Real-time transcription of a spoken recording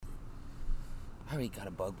I already got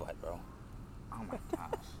a bug bite, bro. Oh my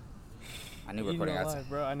gosh. I knew recording outside. Live,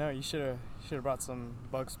 bro. I know you should have brought some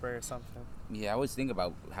bug spray or something. Yeah, I was thinking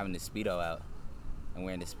about having the Speedo out and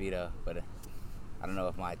wearing the Speedo, but I don't know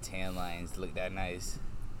if my tan lines look that nice.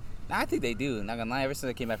 Nah, I think they do. Not gonna lie, ever since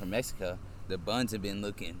I came back from Mexico, the buns have been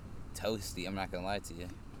looking toasty. I'm not gonna lie to you.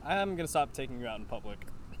 I'm gonna stop taking you out in public.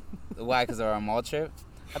 Why? Because of our mall trip?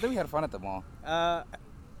 I think we had fun at the mall. I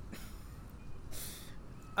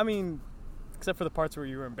mean, except for the parts where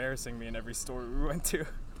you were embarrassing me in every store we went to.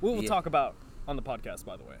 We'll talk about on the podcast,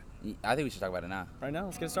 by the way. I think we should talk about it now. Right now,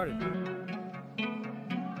 let's get started.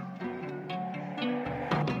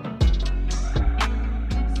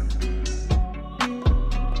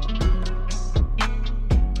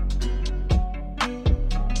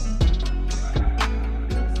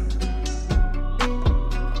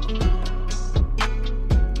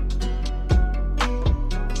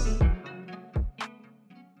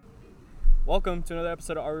 Welcome to another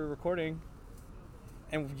episode of Are We Recording?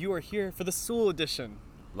 And you are here for the Sewell edition.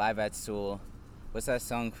 Live at Sewell. What's that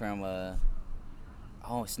song from,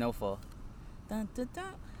 Snowfall? Dun, dun,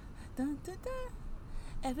 dun, dun, dun, dun.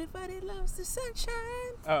 Everybody loves the sunshine.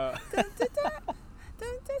 Dun, dun, dun, dun,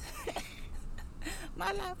 dun, dun.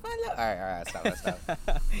 My life. Alright, stop.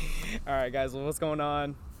 Alright, guys, well, what's going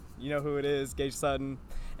on? You know who it is, Gage Sutton,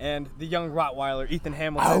 and the young Rottweiler, Ethan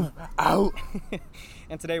Hamilton. Ow!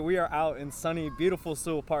 And today we are out in sunny, beautiful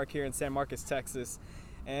Sewell Park here in San Marcos, Texas.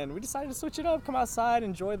 And we decided to switch it up, come outside,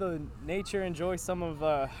 enjoy the nature, enjoy some of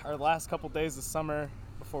our last couple days of summer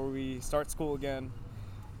before we start school again.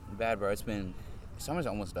 Bad, bro. Summer's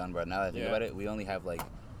almost done, bro. Now that I think about it, we only have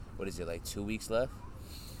 2 weeks left?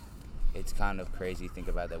 It's kind of crazy to think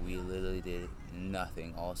about that we literally did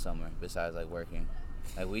nothing all summer besides working.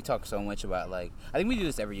 We talk so much about I think we do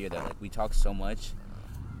this every year though. We talk so much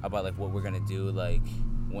about what we're gonna do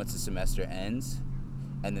once the semester ends,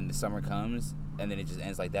 and then the summer comes, and then it just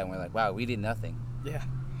ends like that. And we're like, wow, we did nothing. Yeah.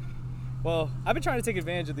 Well, I've been trying to take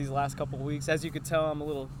advantage of these last couple of weeks. As you could tell, I'm a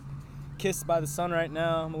little kissed by the sun right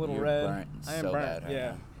now. I'm a little red. Burnt. I am so burnt. Bad right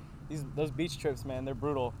yeah. now. Those beach trips, man, they're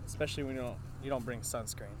brutal, especially when you don't bring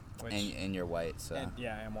sunscreen. And you're white, so.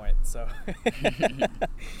 Yeah, I am white, so.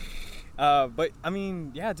 But I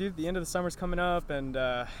mean, yeah, dude, the end of the summer's coming up, and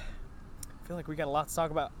I feel like we got a lot to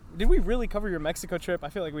talk about. Did we really cover your Mexico trip? I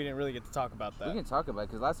feel like we didn't really get to talk about that. We can talk about it,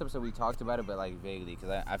 because last episode we talked about it, but vaguely, because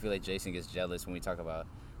I feel like Jason gets jealous when we talk about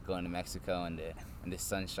going to Mexico and the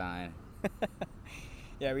sunshine.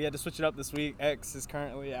 Yeah, we had to switch it up this week. X is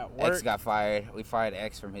currently at work. X got fired. We fired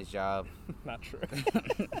X from his job. Not true.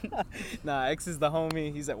 Nah, X is the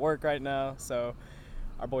homie. He's at work right now, so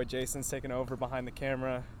our boy Jason's taking over behind the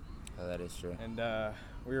camera. Oh, that is true. And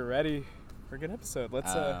we were ready for a good episode.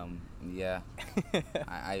 Let's yeah.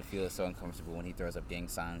 I feel so uncomfortable when he throws up gang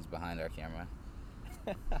signs behind our camera.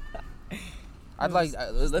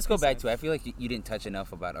 Let's go back to it. I feel like you didn't touch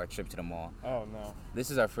enough about our trip to the mall. Oh no. This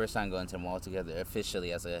is our first time going to the mall together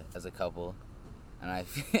officially as a couple. And I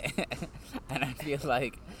feel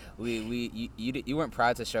like you weren't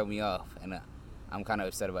proud to show me off, and I'm kind of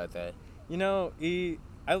upset about that. You know,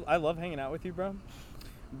 I love hanging out with you, bro.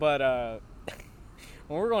 But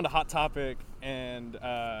when we're going to Hot Topic and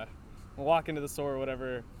we'll walk into the store or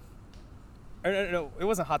whatever. No, it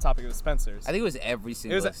wasn't Hot Topic. It was Spencer's. I think it was every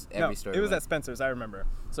store. It was at Spencer's. I remember.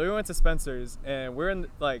 So we went to Spencer's and we're in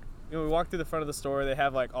we walked through the front of the store. They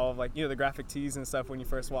have all of the graphic tees and stuff when you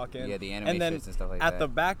first walk in. Yeah, the anime shirts and stuff like that. At the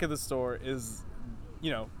back of the store is,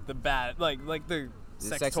 the bad the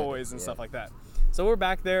sex toys and stuff like that. So we're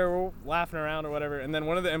back there, we're laughing around or whatever, and then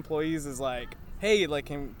one of the employees is like, hey,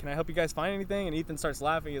 can I help you guys find anything? And Ethan starts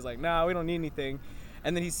laughing. He's like, nah, we don't need anything.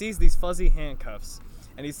 And then he sees these fuzzy handcuffs,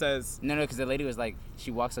 and he says... No, because the lady was like, she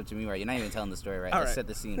walks up to me, right? You're not even telling the story, right? Let's set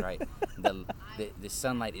the scene, right? The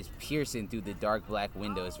sunlight is piercing through the dark black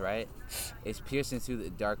windows, right? It's piercing through the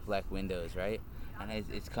dark black windows, right? And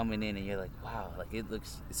it's coming in, and you're like, wow, it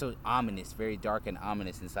looks so ominous, very dark and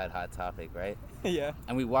ominous inside Hot Topic, right? Yeah.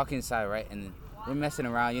 And we walk inside, right? And we're messing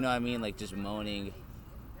around, you know what I mean? Just moaning,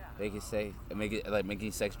 making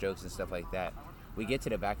sex jokes and stuff like that. We get to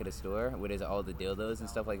the back of the store where there's all the dildos and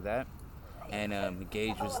stuff like that. And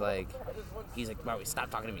Gage was like, he's like, Bobby, stop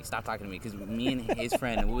talking to me. Because me and his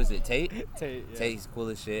friend, what was it, Tate? Tate, yeah. Tate's cool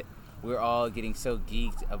as shit. We're all getting so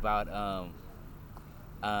geeked about,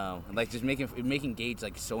 just making Gage,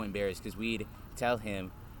 so embarrassed. Because we'd tell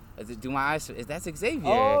him, do my eyes, that's Xavier.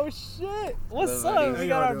 Oh, shit. What's up? We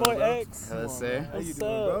got our boy X. Hello, sir. How you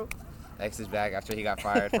doing, bro? X is back after he got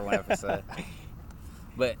fired for one episode.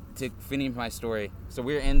 But to finish my story, so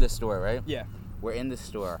we're in the store, right? Yeah. We're in the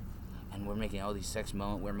store, and we're making all these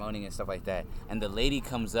we're moaning and stuff like that. And the lady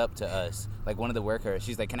comes up to us, like one of the workers.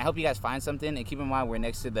 She's like, "Can I help you guys find something?" And keep in mind, we're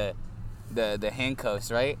next to the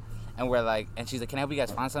handcuffs, right? And we're like, and she's like, "Can I help you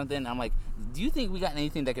guys find something?" And I'm like, "Do you think we got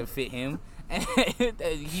anything that can fit him?" And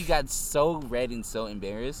he got so red and so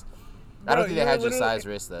embarrassed. Bro, I don't think they had your size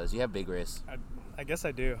wrist, though. You have big wrists. I guess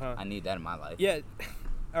I do, huh? I need that in my life. Yeah.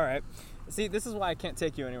 All right. See, this is why I can't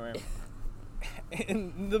take you anywhere.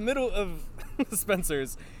 In the middle of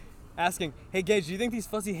Spencer's, asking, "Hey, Gage, do you think these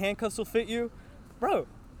fuzzy handcuffs will fit you?" Bro,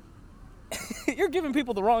 you're giving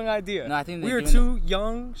people the wrong idea. No, I think we are two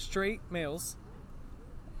young, straight males.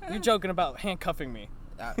 You're joking about handcuffing me.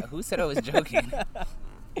 Who said I was joking?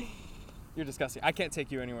 You're disgusting. I can't take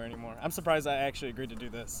you anywhere anymore. I'm surprised I actually agreed to do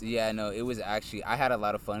this. Yeah, no, it was actually, I had a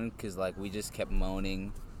lot of fun because, like, we just kept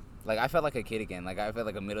moaning. Like, I felt like a kid again. Like, I felt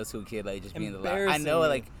like a middle school kid, like, just being the loud. I know,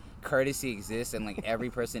 like, courtesy exists, and, like, every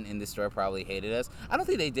person in the store probably hated us. I don't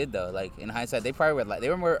think they did, though. Like, in hindsight, they probably were, like, they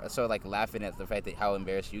were more so, like, laughing at the fact that how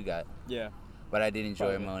embarrassed you got. Yeah. But I did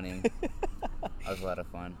enjoy moaning. That was a lot of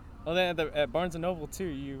fun. Well, then at Barnes & Noble, too,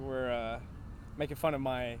 you were making fun of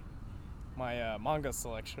my manga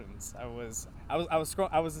selections. I was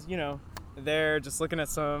you know, there just looking at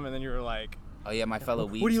some, and then you were like, "Oh yeah, my fellow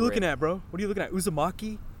weebs." What are you looking at, bro? What are you looking at?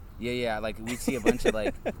 Uzumaki? Yeah. Like we'd see a bunch of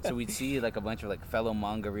like, so we'd see like a bunch of like fellow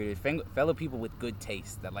manga readers, fellow people with good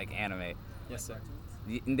taste that like anime. Yes, sir.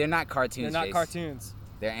 They're not cartoons. They're not Jason. cartoons.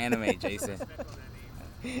 They're anime, Jason.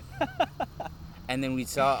 And then we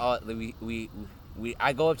saw all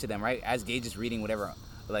I go up to them, right, as Gage is reading whatever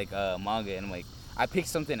like manga, and I'm like, I picked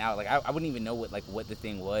something out, like I wouldn't even know what the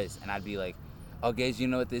thing was, and I'd be like, "Oh, Gage, you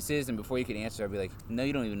know what this is?" And before you could answer, I'd be like, "No,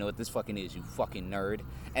 you don't even know what this fucking is, you fucking nerd."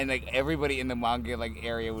 And like everybody in the manga like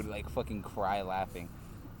area would like fucking cry laughing.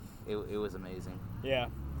 It was amazing. Yeah.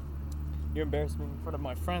 You embarrassed me in front of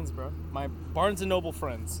my friends, bro. My Barnes & Noble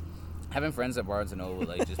friends. Having friends at Barnes & Noble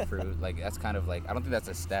like just proved like that's kind of like, I don't think that's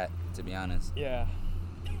a stat, to be honest. Yeah.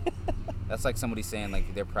 That's like somebody saying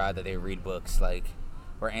like they're proud that they read books. Like,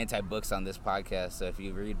 we're anti-books on this podcast, so if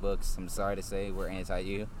you read books, I'm sorry to say we're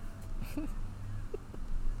anti-you.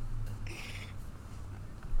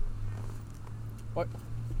 What?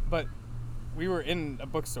 But we were in a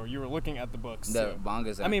bookstore. You were looking at the books. The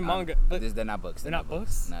mangas. Manga. But they're not books. They're not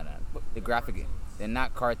books? No. They're graphic. They're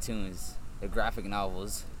not cartoons. They're graphic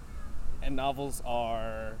novels. And novels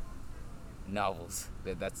are... Novels.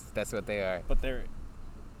 That's what they are. But they're...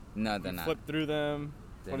 No, they're not. Flip through them.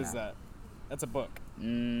 They're What not. is that? That's a book.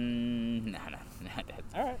 No.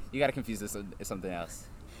 All right. You gotta confuse this with something else.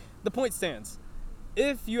 The point stands.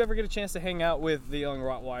 If you ever get a chance to hang out with the young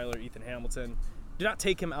Rottweiler, Ethan Hamilton, do not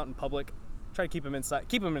take him out in public. Try to keep him inside.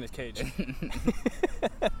 Keep him in his cage.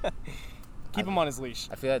 Keep him on his leash.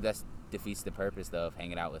 I feel like that defeats the purpose, though, of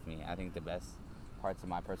hanging out with me. I think the best parts of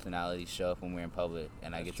my personality show up when we're in public,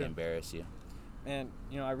 and I get to embarrass you. And,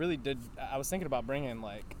 you know, I was thinking about bringing,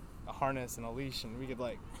 like, a harness and a leash, and we could,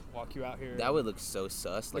 like, walk you out here. That would look so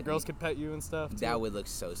sus. The girls could pet you and stuff, too. That would look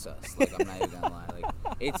so sus. Like, I'm not even gonna lie.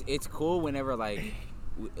 Like, it's cool whenever, like,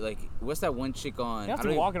 what's that one chick on? You have to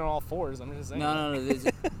be walking on all fours, I'm just saying. No.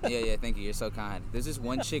 Yeah, thank you. You're so kind. There's this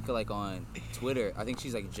one chick, like, on Twitter. I think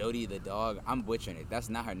she's, like, Jody the dog. I'm butchering it. That's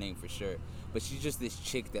not her name for sure. But she's just this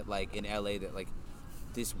chick that, like, in LA that, like,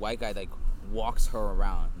 this white guy, like, walks her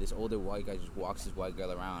around. This older white guy just walks this white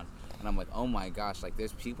girl around. And I'm like, oh, my gosh. Like,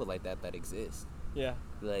 there's people like that exist. Yeah.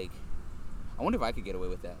 Like, I wonder if I could get away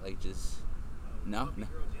with that. Like, just... No.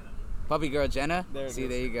 Puppy Girl Jenna? There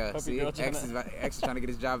you go. Puppy See, Girl X is trying to get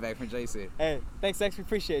his job back from Jason. Hey, thanks, X. We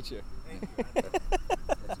appreciate you.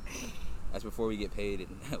 That's before we get paid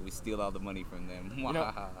and we steal all the money from them. You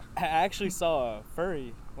know, I actually saw a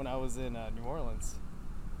furry when I was in New Orleans.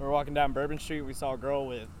 We were walking down Bourbon Street. We saw a girl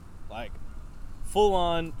with, like,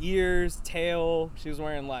 full-on ears, tail. She was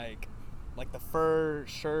wearing, like the fur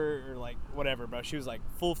shirt or, like, whatever, bro. She was, like,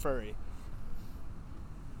 full furry. It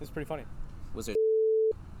was pretty funny. Was her...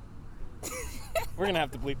 We're going to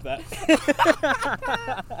have to bleep that.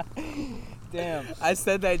 Damn. I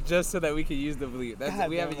said that just so that we could use the bleep.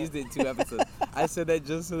 We haven't used it in 2 episodes. I said that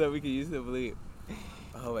just so that we could use the bleep.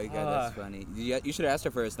 Oh my god, that's funny. You should have asked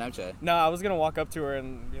her for a Snapchat. No, I was going to walk up to her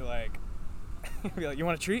and be like, you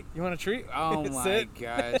want a treat? You want a treat? Oh my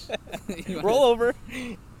gosh. Roll over.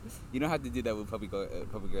 You don't have to do that with Puppy Girl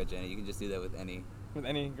Jenna. You can just do that with any... With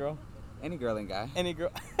any girl? Any girl and guy. Any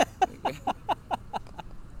girl.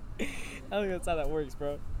 I don't think that's how that works,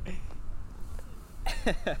 bro.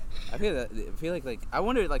 I feel like I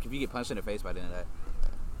wonder like if you get punched in the face by the end of that.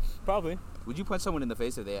 Probably. Would you punch someone in the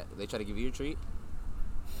face if they try to give you a treat?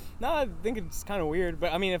 No, I think it's kind of weird.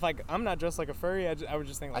 But I mean, if like I'm not dressed like a furry, I would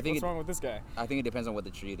just think like, what's wrong with this guy? I think it depends on what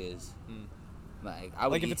the treat is. Like I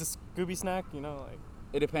would like if it's a Scooby snack, you know, like.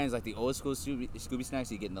 It depends. Like the old school Scooby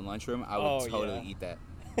snacks you get in the lunchroom, I would totally eat that.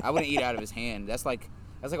 I wouldn't eat it out of his hand. That's like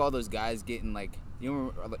all those guys getting like.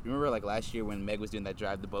 You remember like last year when Meg was doing that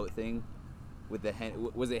drive the boat thing, with the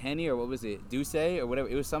was it Henny or what was it, Douce or whatever?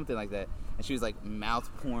 It was something like that, and she was like mouth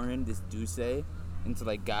pouring this Douce into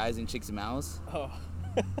like guys and chicks' mouths. Oh.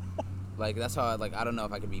 Like that's how I don't know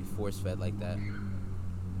if I could be force fed like that.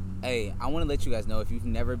 Hey, I want to let you guys know, if you've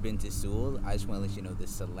never been to Sewell, I just want to let you know the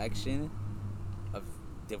selection of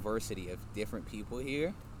diversity of different people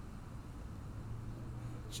here,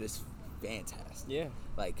 just fantastic. Yeah.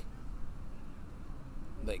 Like,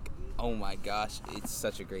 oh my gosh, it's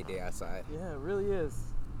such a great day outside. Yeah, it really is.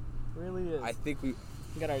 It really is. I think we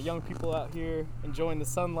got our young people out here enjoying the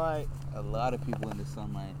sunlight. A lot of people in the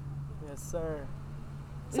sunlight. Yes, sir.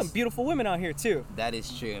 Some beautiful women out here too. That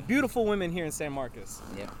is true. Beautiful women here in San Marcos.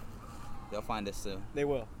 Yep. They'll find us soon. They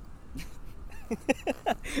will.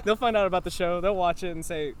 They'll find out about the show. They'll watch it and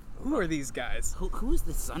say, "Who are these guys? Who's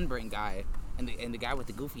the sunburned guy and the guy with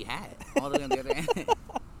the goofy hat all the way on the other end?"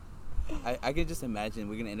 I can just imagine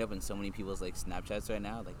we're gonna end up in so many people's like Snapchats right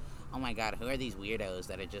now. Like, oh my god, who are these weirdos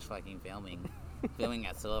that are just fucking filming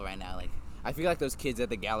at Sewell right now? Like, I feel like those kids at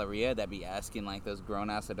the Galleria that be asking like those grown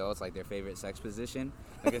ass adults like their favorite sex position.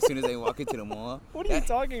 Like as soon as they walk into the mall. What are you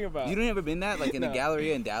talking about? You don't ever been that? Like in the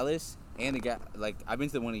Galleria in Dallas and like I've been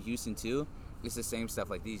to the one in Houston too. It's the same stuff.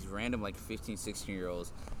 Like these random like 15,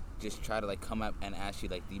 16-year-olds just try to like come up and ask you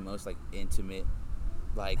like the most like intimate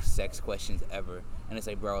like sex questions ever. And it's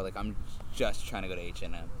like, bro, like I'm just trying to go to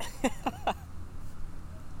H&M.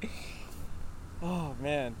 Oh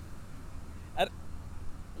man.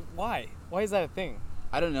 Why? Why is that a thing?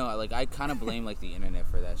 I don't know. Like I kind of blame like the internet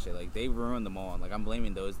for that shit. Like they ruined the mall. Like I'm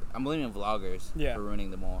blaming vloggers for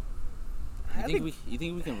ruining the mall. You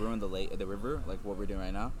think we can ruin the river like what we're doing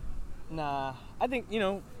right now? Nah. I think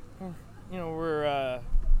we're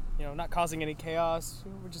not causing any chaos.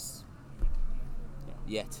 We're just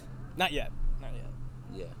Not yet.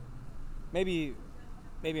 Yeah. Maybe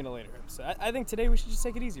in a later episode. I think today we should just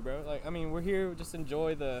take it easy, bro. Like I mean, we're here just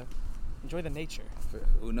enjoy the nature.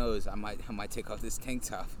 Who knows? I might take off this tank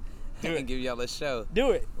top and give y'all a show.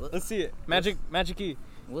 Do it. Let's see it. Magic E.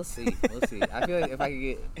 We'll see. I feel like if I could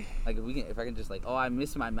get like if I can just like, oh, I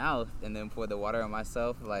miss my mouth and then pour the water on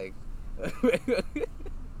myself, like.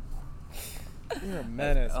 You're a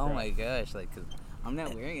menace. Oh my gosh! Like, 'cause I'm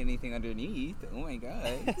not wearing anything underneath. Oh my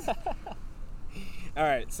god. All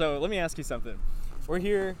right, so let me ask you something. We're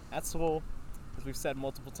here at Sewell, as we've said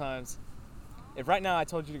multiple times. If right now I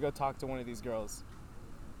told you to go talk to one of these girls,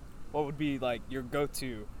 what would be like your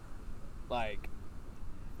go-to, like,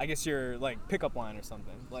 I guess your like pickup line or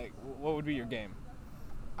something? Like, what would be your game?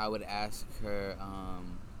 I would ask her.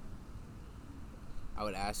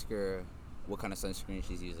 What kind of sunscreen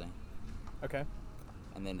she's using. Okay.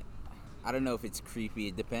 And then, I don't know if it's creepy.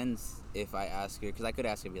 It depends if I ask her, because I could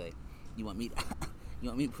ask her, be like, "You want me to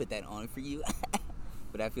put that on for you?"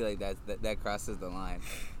 But I feel like that crosses the line.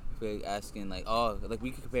 Asking like, oh, like we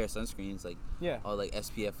could compare sunscreens, like, yeah, oh, like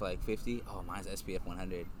SPF like 50, oh, mine's SPF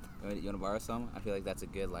 100. You want to borrow some? I feel like that's a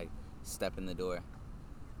good like step in the door.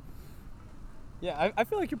 Yeah, I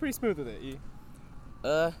feel like you're pretty smooth with it, E.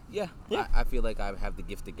 Yeah. I feel like I have the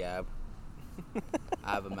gift of gab.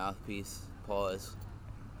 I have a mouthpiece. Pause.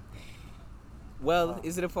 Well,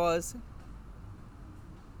 is it a pause?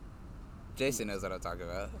 Jason knows what I'm talking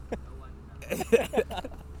about.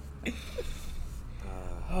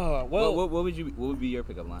 Oh, well, what would be your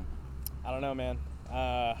pickup line? I don't know, man.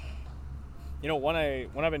 One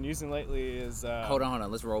I've been using lately is hold on,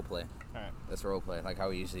 let's role play. All right, let's role play like how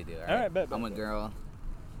we usually do. All right, bet. I'm a girl.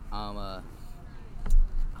 I'm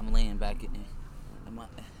laying back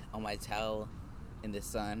on my towel in the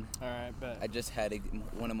sun. All right, bet. I just had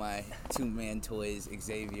one of my 2-man toys,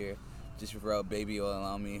 Xavier, just rub baby oil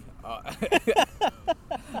on me.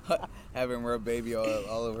 Having rub baby oil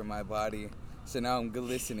all over my body. So now I'm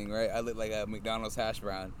glistening, right? I look like a McDonald's hash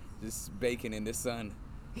brown, just baking in the sun.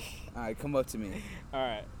 All right, come up to me. All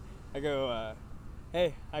right. I go,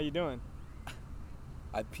 hey, how you doing?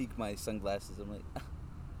 I peek my sunglasses. I'm like,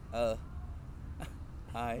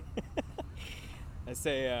 hi. I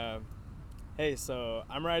say, hey, so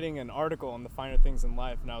I'm writing an article on the finer things in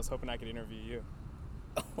life, and I was hoping I could interview you.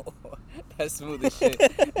 Oh, that's smooth as shit.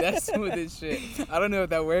 That's smooth as shit. I don't know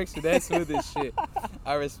if that works, but that's smooth as shit.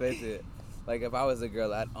 I respect it. Like, if I was a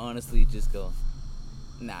girl, I'd honestly just go,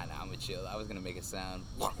 nah, I'm gonna chill. I was gonna make a sound.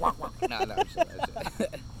 Nah, I'm chill.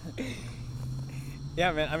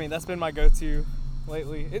 Yeah, man. I mean, that's been my go-to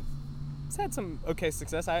lately. had some okay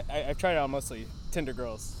success. I've tried it on mostly Tinder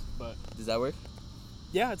girls, but Does that work?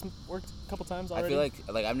 yeah, it's worked a couple times already. I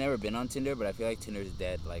feel like I've never been on Tinder, but I feel like Tinder's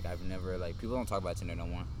dead. Like I've never people don't talk about Tinder no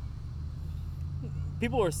more.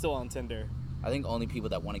 People are still on Tinder. I think only people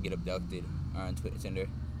that want to get abducted are on Tinder.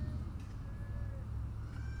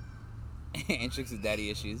 And chicks with daddy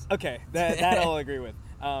issues. Okay, that I'll agree with.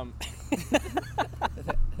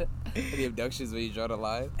 The abductions when you draw the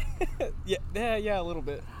line. yeah, a little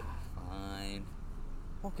bit. Fine.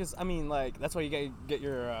 Well, because I mean, like that's why you gotta get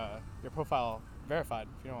your profile verified.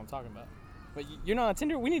 If you know what I'm talking about. But you're not on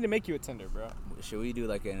Tinder. We need to make you a Tinder, bro. Should we do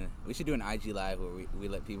we should do an IG live where we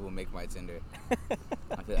let people make my Tinder.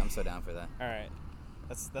 I'm so down for that. All right,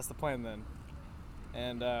 that's the plan then.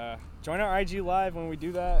 And join our IG live when we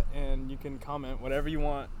do that, and you can comment whatever you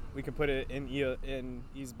want. We can put it in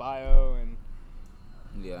E's bio, and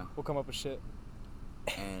yeah, we'll come up with shit.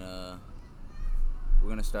 And we're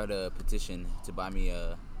gonna start a petition to buy me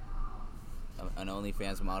an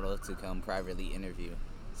OnlyFans model to come privately interview,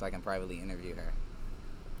 so I can privately interview her.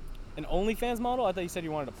 An OnlyFans model? I thought you said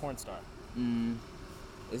you wanted a porn star.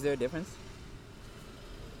 Is there a difference?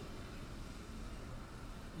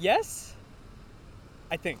 Yes,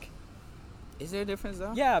 I think. Is there a difference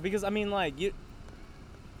though? Yeah, because I mean, like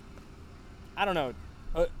I don't know.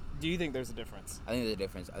 Do you think there's a difference? I think there's a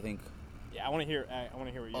difference. I think. Yeah, I want to hear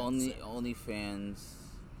what you have to say. OnlyFans.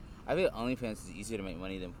 I think OnlyFans is easier to make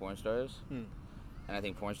money than porn stars. And I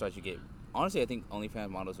think porn stars you get. Honestly, I think OnlyFans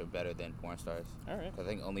models are better than porn stars. All right. I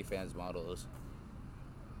think OnlyFans models.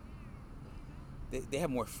 They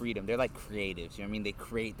have more freedom. They're like creatives. You know what I mean? They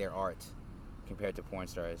create their art compared to porn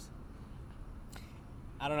stars.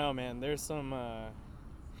 I don't know, man. There's some.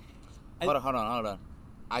 Hold on.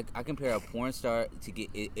 I compare a porn star to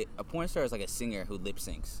a porn star is like a singer who lip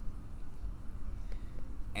syncs.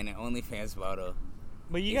 And an OnlyFans model.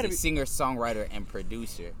 But you gotta be a singer, songwriter, and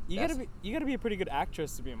producer. You gotta be a pretty good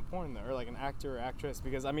actress to be in porn though, or like an actor or actress.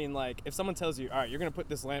 Because I mean, like, if someone tells you, all right, you're gonna put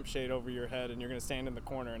this lampshade over your head and you're gonna stand in the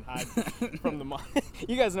corner and hide from the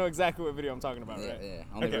you guys know exactly what video I'm talking about, right? Yeah.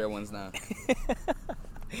 Only real ones now.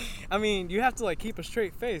 I mean, you have to like keep a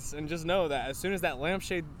straight face and just know that as soon as that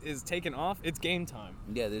lampshade is taken off, it's game time.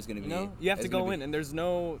 Yeah, there's gonna be. You have to go in, and there's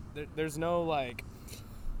no like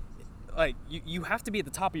you have to be at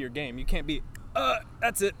the top of your game. You can't be,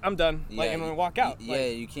 that's it, I'm done. Yeah, like, and then walk out. Yeah,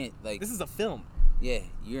 you can't like. This is a film. Yeah,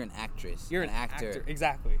 you're an actress. You're an actor.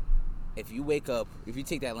 Exactly. If you wake up, if you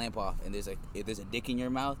take that lamp off, and if there's a dick in your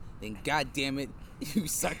mouth, then God damn it, you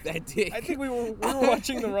suck that dick. I think we were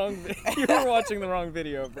watching the wrong. You were watching the wrong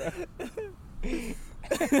video, bro.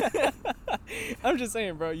 I'm just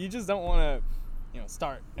saying, bro. You just don't want to,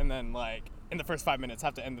 start and then like in the first 5 minutes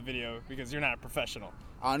have to end the video because you're not a professional.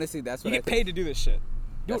 Honestly, that's what you get paid to do this shit.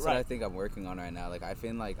 That's what I think I'm working on right now. Like I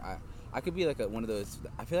feel like I could be like one of those.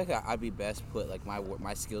 I feel like I'd be best put like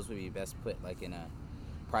my skills would be best put like in a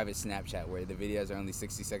private Snapchat where the videos are only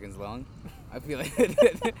 60 seconds long. I feel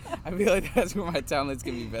like that's where my talents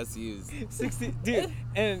can be best used. 60, dude,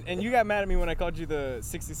 and you got mad at me when I called you the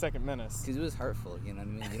 60-second menace. Because it was hurtful, you know what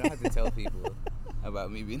I mean? You don't have to tell people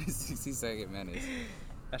about me being a 60-second menace.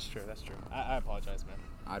 That's true. I apologize, man.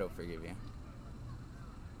 I don't forgive you.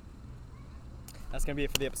 That's gonna be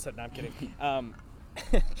it for the episode. No, I'm kidding.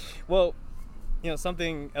 Well,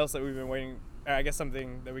 something else that we've been waiting. Or I guess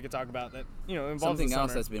something that we could talk about that involves something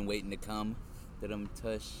else that's been waiting to come. That I'm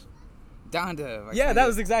touch. Donda. Yeah, that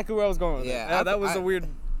was exactly where I was going with it. Yeah, that was a weird.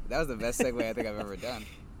 That was the best segue I think I've ever done.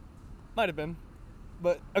 Might have been,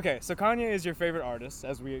 but okay. So Kanye is your favorite artist,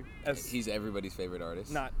 as he's everybody's favorite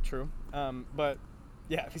artist. Not true. But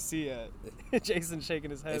yeah, if you see Jason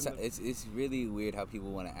shaking his head. It's really weird how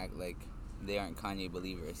people want to act like they aren't Kanye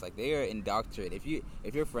believers. Like they are indoctrinated.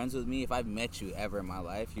 If you're friends with me, if I've met you ever in my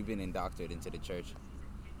life, you've been indoctrinated into the church,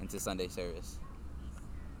 into Sunday service.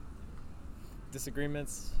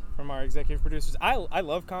 Disagreements from our executive producers. I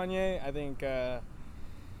love Kanye. I think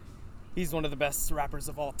he's one of the best rappers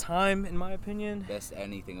of all time, in my opinion. Best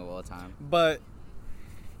anything of all time. But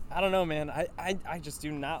I don't know, man. I just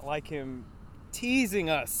do not like him teasing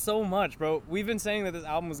us so much, bro. We've been saying that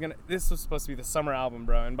this was supposed to be the summer album,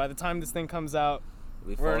 bro, and by the time this thing comes out,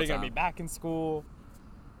 we're already gonna be back in school.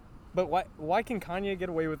 But why can Kanye get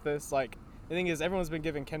away with this? Like, the thing is, everyone's been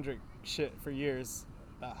giving Kendrick shit for years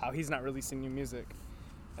about how he's not releasing new music,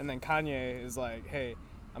 and then Kanye is like, hey,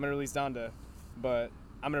 I'm gonna release Donda, but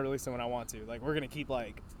I'm gonna release it when I want to. Like, we're gonna keep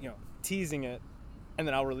teasing it, and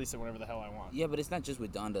then I'll release it whenever the hell I want. Yeah, but it's not just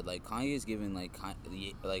with Donda. Like, Kanye is giving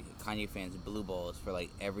Kanye fans blue balls for like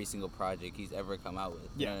every single project he's ever come out with.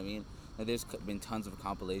 You know what I mean? Like, there's been tons of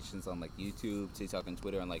compilations on like YouTube, TikTok, and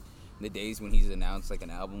Twitter on like the days when he's announced like an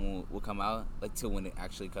album will come out, like till when it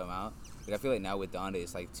actually come out. Like I feel like now with Donda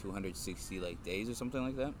it's like 260 like days or something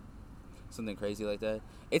like that, something crazy like that.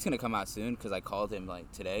 It's gonna come out soon because I called him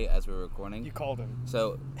like today as we were recording. You called him.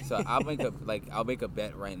 So I'll make a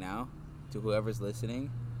bet right now to whoever's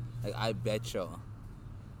listening. Like I bet y'all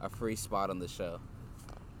a free spot on the show.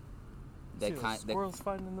 Squirrels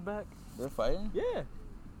fighting in the back. They're fighting? Yeah.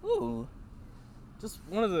 Ooh. Just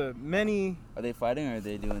one of the many. Are they fighting or are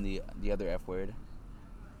they doing the other F word?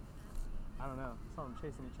 I don't know. I saw them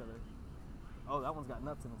chasing each other. Oh, that one's got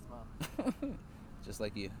nuts in its mouth. Just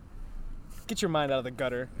like you. Get your mind out of the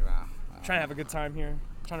gutter. Wow. Trying to have a good time here.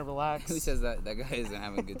 Trying to relax. Who says that? That guy isn't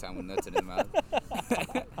having a good time with nuts in his mouth.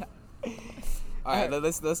 All right,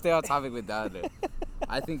 let's stay on topic with Donda.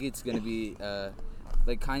 I think it's gonna be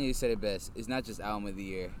like Kanye said it best. It's not just album of the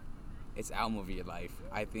year. It's album of your life.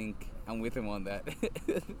 I think I'm with him on that.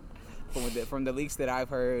 From the leaks that I've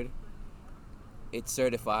heard, it's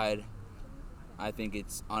certified. I think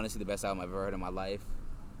it's honestly the best album I've ever heard in my life.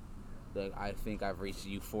 Like I think I've reached a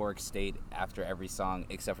euphoric state after every song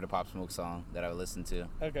except for the Pop Smoke song that I listened to.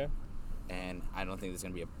 Okay. And I don't think there's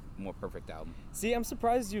gonna be a more perfect album. See, I'm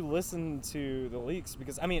surprised you listened to the leaks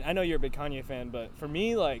because I mean I know you're a big Kanye fan, but for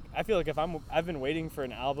me, like I feel like if I've been waiting for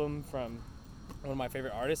an album from one of my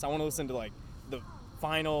favorite artists, I want to listen to like the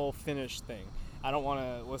final finished thing. I don't want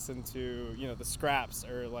to listen to the scraps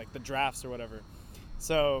or like the drafts or whatever.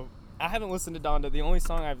 So I haven't listened to Donda. The only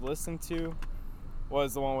song I've listened to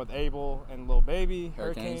was the one with Abel and Lil Baby,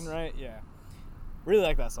 Hurricane, right? Yeah. Really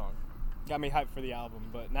like that song. Got me hyped for the album,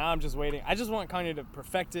 but now I'm just waiting. I just want Kanye to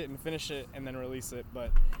perfect it and finish it and then release it,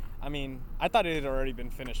 but I mean, I thought it had already been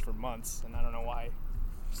finished for months, and I don't know why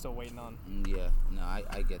I'm still waiting on. Yeah, no,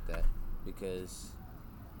 I get that, because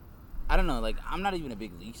I don't know, like, I'm not even a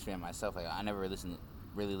big Leaks fan myself. Like, I never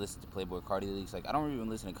really listened to Playboi Carti leaks. Like, I don't even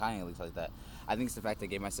listen to Kanye leaks like that. I think it's the fact I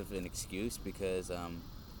gave myself an excuse because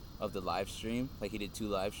of the live stream. Like, he did 2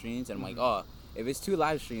 live streams, and I'm like, oh, if it's 2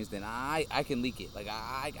 live streams, then I can leak it. Like,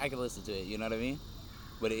 I can listen to it, you know what I mean?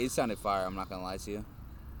 But it sounded fire, I'm not gonna lie to you.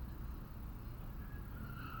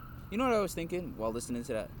 You know what I was thinking while listening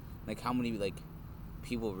to that? Like, how many, like,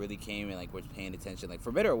 people really came and, like, were paying attention. Like,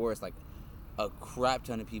 for better or worse, like, a crap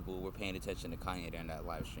ton of people were paying attention to Kanye during that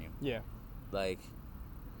live stream. Yeah. Like,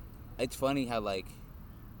 it's funny how, like,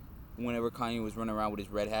 whenever Kanye was running around with his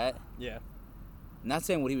red hat. Yeah. Not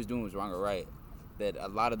saying what he was doing was wrong or right. That a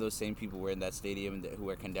lot of those same people were in that stadium who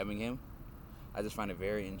were condemning him. I just find it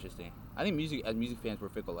very interesting. I think music fans were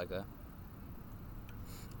fickle like that.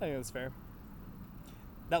 I think that's fair.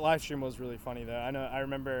 That live stream was really funny though. I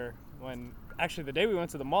remember when actually the day we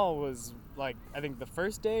went to the mall was like I think the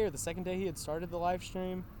first day or the second day he had started the live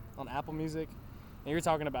stream on Apple Music, and you were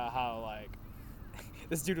talking about how like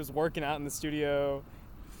this dude was working out in the studio.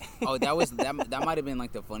 Oh, that might have been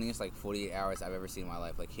like the funniest like 48 hours I've ever seen in my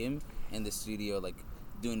life. Like him in the studio, like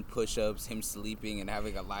doing push-ups, him sleeping and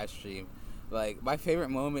having a live stream. Like my favorite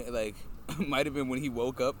moment, like might have been when he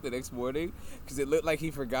woke up the next morning because it looked like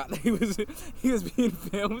he forgot that he was being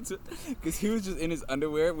filmed because he was just in his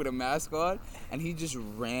underwear with a mask on and he just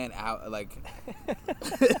ran out like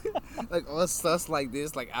like all sus like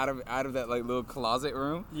this, like out of that like little closet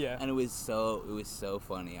room. Yeah. And it was so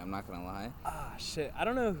funny. I'm not gonna lie. Ah, shit. I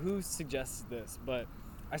don't know who suggested this, but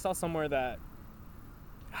I saw somewhere that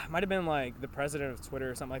it might have been like the president of Twitter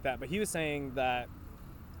or something like that, but he was saying that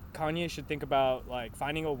Kanye should think about like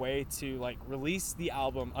finding a way to like release the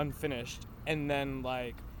album unfinished and then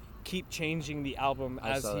like keep changing the album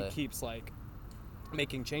as he keeps like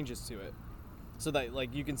making changes to it, so that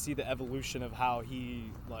like you can see the evolution of how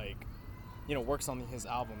he like works on his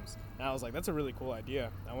albums. And I was like, that's a really cool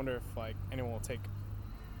idea. I wonder if like anyone will take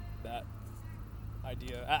that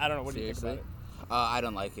idea. I don't know. What Seriously? Do you think about it? I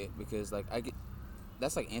don't like it because like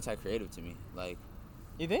that's like anti-creative to me. Like.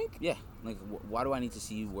 You think? Yeah. Like, why do I need to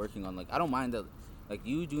see you working on, like, I don't mind like,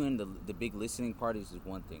 you doing the big listening parties is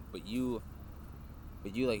one thing, but you,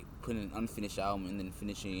 like, putting an unfinished album and then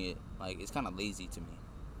finishing it, like, it's kind of lazy to me.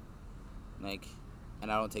 Like,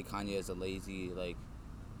 and I don't take Kanye as a lazy, like,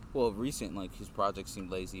 well, recent, like, his project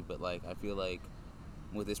seemed lazy, but, like, I feel like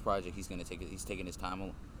with this project, he's taking his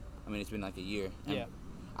time. I mean, it's been, like, a year. And yeah.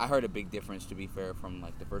 I heard a big difference, to be fair, from,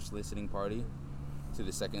 like, the first listening party to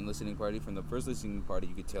the second listening party. From the first listening party,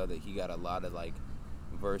 you could tell that he got a lot of like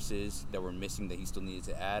verses that were missing that he still needed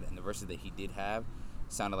to add, and the verses that he did have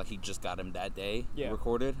sounded like he just got them that day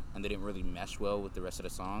recorded, and they didn't really mesh well with the rest of the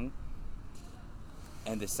song.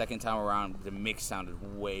 And the second time around, the mix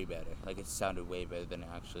sounded way better. Like it sounded way better than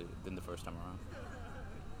the first time around.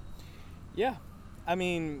 Yeah, I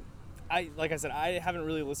mean, like I said, I haven't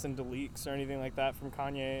really listened to leaks or anything like that from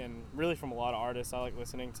Kanye, and really from a lot of artists. I like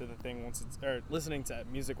listening to listening to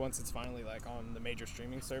music once it's finally like on the major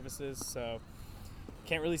streaming services. So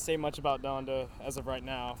can't really say much about Donda as of right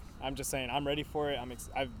now. I'm just saying I'm ready for it.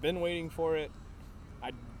 I've been waiting for it.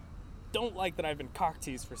 I don't like that I've been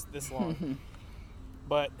cock-teased for this long.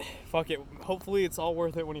 But fuck it. Hopefully it's all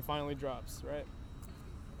worth it when he finally drops, right?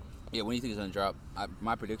 Yeah, when do you think it's gonna drop?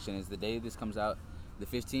 My prediction is the day this comes out, the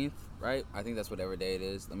 15th, right? I think that's whatever day it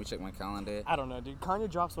is. Let me check my calendar. I don't know, dude. Kanye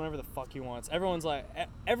drops whenever the fuck he wants. Everyone's like,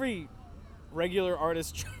 every regular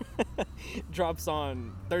artist drops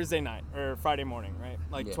on Thursday night or Friday morning, right?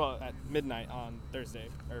 Like 12 at midnight on Thursday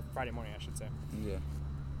or Friday morning, I should say. Yeah.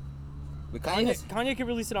 But Kanye could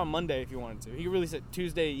release it on Monday if he wanted to. He could release it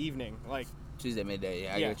Tuesday evening, like Tuesday midday.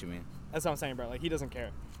 Yeah, I get what you mean. That's what I'm saying, bro. Like, he doesn't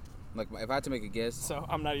care. Like, if I had to make a guess, so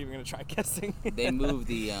I'm not even gonna try guessing. They moved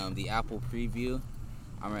the Apple preview.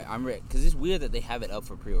 I'm ready because it's weird that they have it up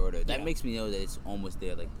for pre-order. That makes me know that it's almost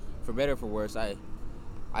there. Like, for better or for worse, I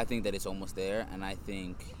think that it's almost there, and I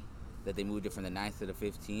think that they moved it from the 9th to the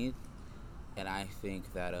 15th, and I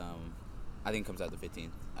think that it comes out the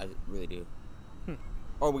 15th. I really do.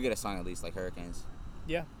 Or we get a song at least, like Hurricanes.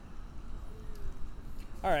 Yeah.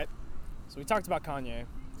 All right. So we talked about Kanye,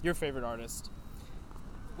 your favorite artist.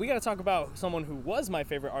 We got to talk about someone who was my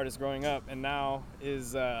favorite artist growing up and now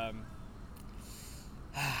is... The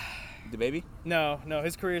Baby? No.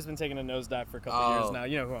 His career's been taking a nosedive for a couple of years now.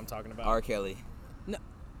 You know who I'm talking about. R. Kelly.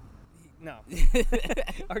 No.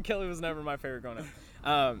 R. Kelly was never my favorite growing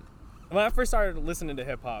up. When I first started listening to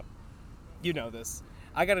hip-hop, you know this,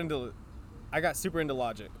 I got super into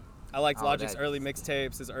Logic. I liked Logic's early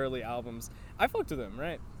mixtapes, his early albums. I fucked with him,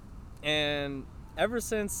 right? And ever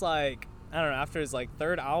since, like, I don't know, after his, like,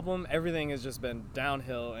 third album, everything has just been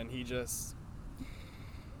downhill, and he just...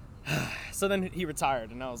 So then he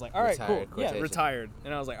retired, and I was like, all right, cool. Quotation. Yeah, retired.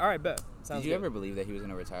 And I was like, all right, bet. Sounds Did you good. ever believe that he was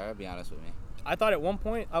going to retire? Be honest with me. I thought at one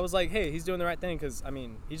point, I was like, hey, he's doing the right thing, because, I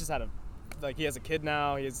mean, he just had he has a kid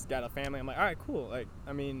now, he's got a family. I'm like, all right, cool. Like,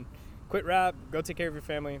 I mean, quit rap, go take care of your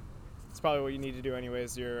family. It's probably what you need to do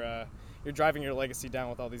anyways. You're driving your legacy down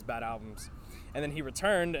with all these bad albums. And then he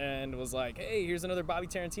returned and was like, hey, here's another Bobby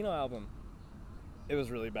Tarantino album. It was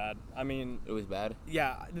really bad. I mean... It was bad?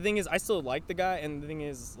 Yeah. The thing is, I still like the guy, and the thing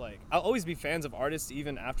is, like, I'll always be fans of artists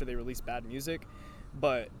even after they release bad music.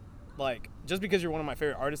 But, like, just because you're one of my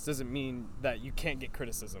favorite artists doesn't mean that you can't get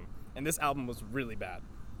criticism. And this album was really bad.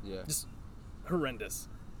 Yeah. Just horrendous.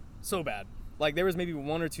 So bad. Like, there was maybe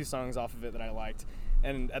one or two songs off of it that I liked.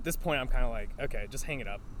 And at this point, I'm kind of like, okay, just hang it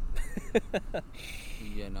up.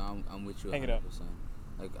 Yeah, no, I'm with you 100%. Hang it up.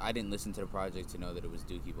 Like, I didn't listen to the project to know that it was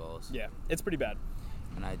Dookie Balls. Yeah, it's pretty bad.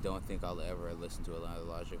 And I don't think I'll ever listen to another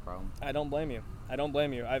Logic problem. I don't blame you.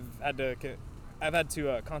 I've had to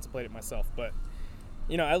contemplate it myself, but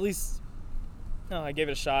you know, at least I gave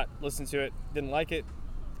it a shot, listened to it, didn't like it.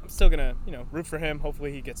 I'm still gonna, root for him.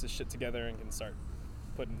 Hopefully, he gets his shit together and can start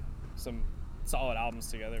putting some solid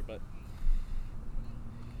albums together. But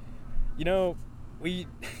we don't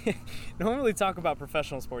really talk about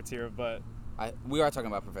professional sports here, but we are talking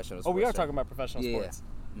about professional sports. Oh, we are talking about professional sports.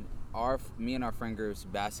 Me and our friend group's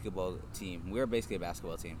basketball team. We're basically a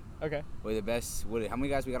basketball team. Okay. We're the best. How many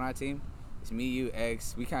guys we got on our team? It's me, you,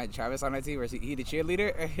 X. We kind of Travis on our team. Or is he the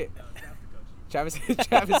cheerleader? Travis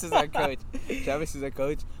is our coach. Travis is our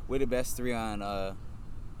coach. We're the best three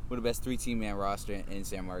team man roster in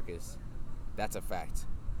San Marcos. That's a fact.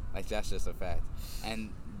 Like, that's just a fact.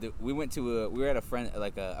 And we were at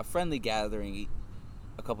a friendly gathering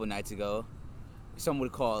a couple nights ago. Some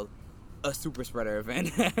would call a super spreader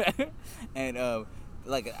event. And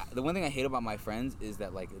like, the one thing I hate about my friends is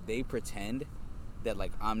that, like, they pretend that,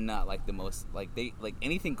 like, I'm not, like, the most, like, they, like,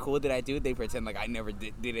 anything cool that I do, they pretend like I never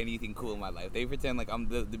did anything cool in my life. They pretend like I'm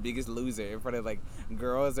the biggest loser in front of, like,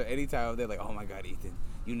 girls, or anytime they're like, oh my god, Ethan,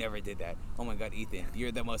 you never did that. Oh my god, Ethan,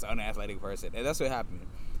 you're the most unathletic person. And that's what happened.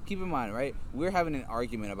 Keep in mind, right, we're having an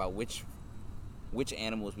argument about which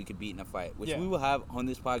animals we could beat in a fight, which we will have on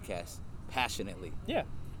this podcast passionately. Yeah.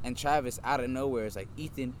 And Travis, out of nowhere, is like,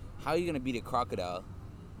 Ethan, how are you going to beat a crocodile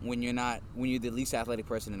when you're the least athletic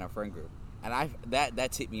person in our friend group? And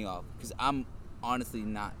that tipped me off, because I'm honestly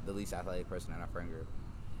not the least athletic person in our friend group.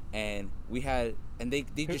 And they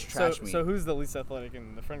just trashed me. So who's the least athletic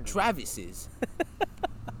in the friend group? Travis is.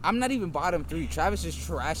 I'm not even bottom 3. Travis just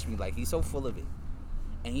trashed me. Like, he's so full of it.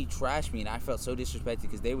 And he trashed me, and I felt so disrespected,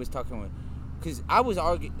 because they was talking with... Because I was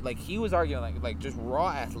arguing, like, he was arguing, like just raw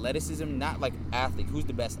athleticism, not, like, athlete. Who's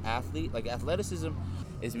the best athlete? Like, athleticism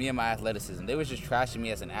is me and my athleticism. They was just trashing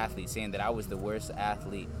me as an athlete, saying that I was the worst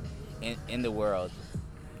athlete in the world.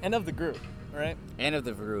 And of the group, right? And of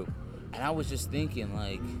the group. And I was just thinking,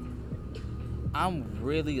 like, I'm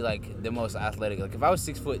really, like, the most athletic. Like, if I was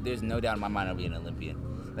 6 foot, there's no doubt in my mind I'd be an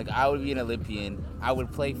Olympian. Like, I would be an Olympian. I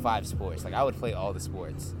would play 5 sports. Like, I would play all the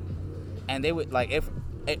sports. And they would, like,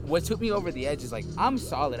 what took me over the edge is, like, I'm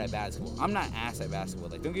solid at basketball. I'm not ass at basketball.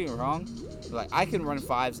 Like, don't get me wrong. But, like, I can run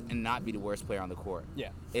 5s and not be the worst player on the court. Yeah.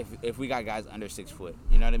 If we got guys under 6 foot.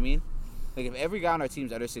 You know what I mean? Like, if every guy on our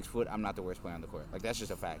team's under 6 foot, I'm not the worst player on the court. Like, that's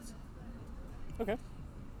just a fact. Okay.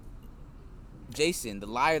 Jason, the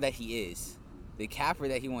liar that he is, the capper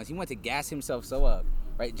that he wants, he wants to gas himself so up,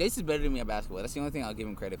 right? Jason's better than me at basketball. That's the only thing I'll give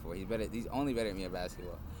him credit for. He's only better than me at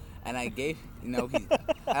basketball. And I gave, and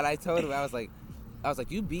I told him, I was like,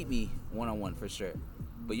 you beat me one-on-one for sure,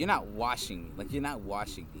 but you're not washing me. Like, you're not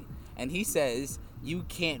washing me. And he says, you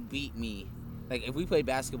can't beat me. Like, if we play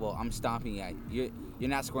basketball, I'm stomping at you. You're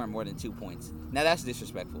not scoring more than 2 points. Now, that's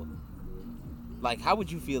disrespectful. Like, how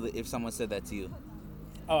would you feel if someone said that to you?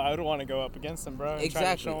 Oh, I would want to go up against him, bro.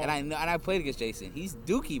 Exactly. And I know, and I played against Jason. He's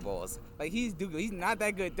dookie balls. Like, he's dookie. He's not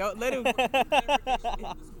that good. Don't let him.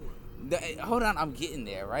 Hold on, I'm getting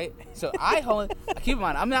there, right? So keep in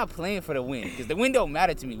mind, I'm not playing for the win because the win don't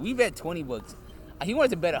matter to me. We bet $20. He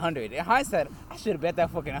wanted to bet 100. In hindsight, I should have bet that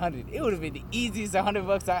fucking 100. It would have been the easiest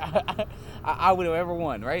 $100 I would have ever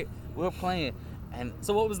won, right? We were playing, and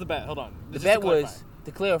so what was the bet? Hold on. The bet was,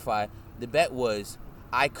 to clarify, the bet was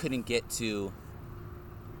I couldn't get to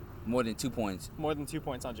more than 2 points. More than 2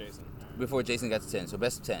 points on Jason. Before Jason got to 10. So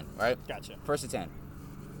best of 10, right? Gotcha. First to 10.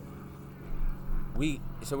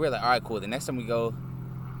 So we're like, all right, cool. The next time we go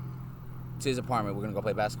to his apartment, we're going to go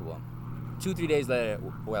play basketball. 2-3 days later,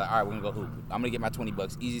 we're like, all right, we're going to go hoop. I'm going to get my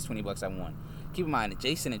 $20. Easiest $20 I won. Keep in mind,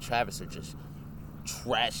 Jason and Travis are just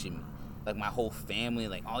trashing me. Like, my whole family,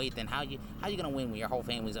 like, oh, Ethan, how you going to win when your whole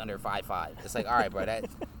family's under 5'5"? It's like, all right, bro,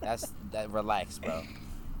 relax, bro.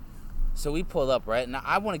 So we pull up, right? Now,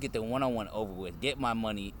 I want to get the one-on-one over with, get my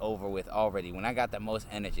money over with already when I got the most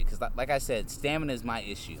energy. Because, like I said, stamina is my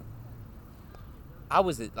issue.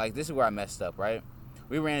 This is where I messed up, right?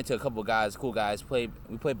 We ran into a couple guys, cool guys. We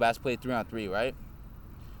played basketball, played 3-on-3, right?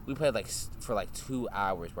 We played, for 2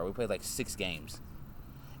 hours, bro. We played, 6 games.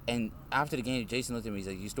 And after the game, Jason looked at me. He's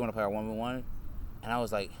like, you still want to play our 1v1? And I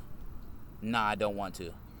was like, nah, I don't want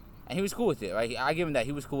to. And he was cool with it, right? I give him that.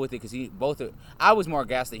 He was cool with it because I was more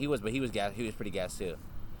gassed than he was, but he was gassed. He was pretty gassed too.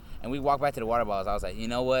 And we walked back to the water bottles. I was like, you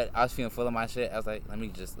know what? I was feeling full of my shit. I was like, let me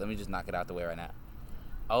just knock it out the way right now.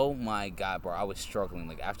 Oh my God, bro. I was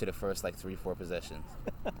struggling, after the first, 3-4 possessions.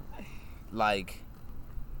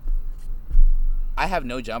 I have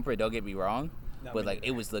no jumper, don't get me wrong. No, but,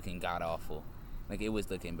 it was looking god-awful. It was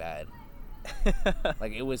looking bad.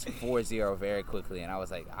 It was 4-0 very quickly, and I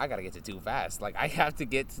was like, I gotta get to 2 fast. I have to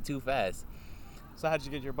get to 2 fast. So how'd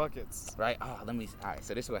you get your buckets? Right? All right,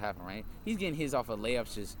 so this is what happened, right? He's getting his off of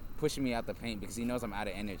layups, just pushing me out the paint because he knows I'm out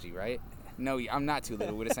of energy, right? No, I'm not too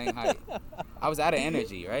little. We're the same height. I was out of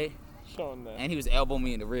energy, right? Showing that. And he was elbowing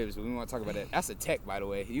me in the ribs, but we won't talk about that. That's a tech, by the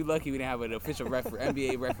way. You lucky we didn't have an official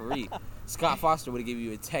NBA referee. Scott Foster would have given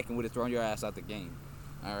you a tech and would have thrown your ass out the game.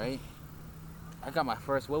 All right? I got my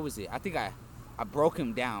first, what was it? I think I broke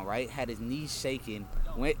him down, right? Had his knees shaking.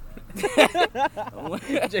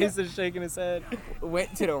 Jason's shaking his head.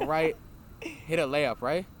 Went to the right, hit a layup,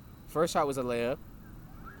 right? First shot was a layup.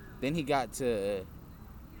 Then he got to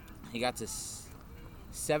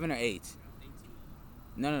 7 or 8.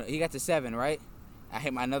 No, he got to 7, right? I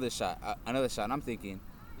hit my another shot, and I'm thinking,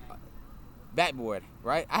 backboard,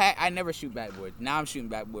 right? I never shoot backboard. Now I'm shooting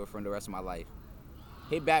backboard for the rest of my life.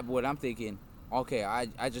 Hit backboard, I'm thinking, okay,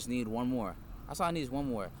 I just need one more. That's all I need is one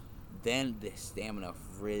more. Then the stamina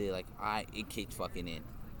really, it kicked fucking in.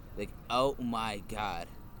 Oh my God.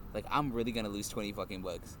 I'm really going to lose 20 fucking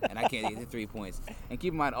bucks. And I can't get to 3 points. And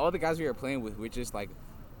keep in mind, all the guys we were playing with were just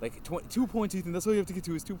 2 points, Ethan. That's all you have to get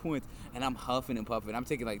to is 2 points. And I'm huffing and puffing. I'm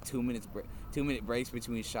taking 2-minute breaks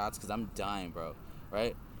between shots because I'm dying, bro.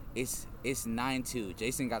 Right? It's 9-2.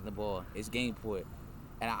 Jason got the ball. It's game point.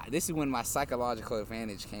 And this is when my psychological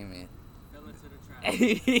advantage came in.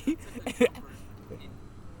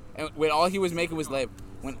 And when all he was making was when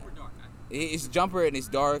his jumper and it's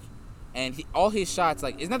dark, and all his shots,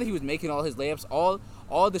 it's not that he was making all his layups.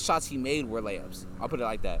 All the shots he made were layups. I'll put it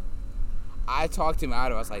like that. I talked him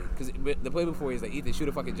out of it. I was like, because the play before he was like, Ethan, shoot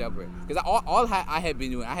a fucking jumper. Because all I had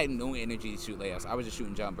been doing, I had no energy to shoot layups. I was just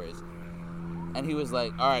shooting jumpers. And he was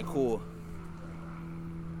like, all right, cool.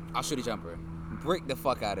 I'll shoot a jumper. Break the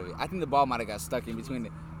fuck out of it. I think the ball might have got stuck in between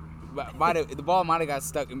the ball might have got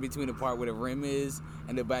stuck in between the part where the rim is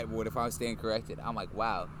and the backboard, if I'm staying corrected. I'm like,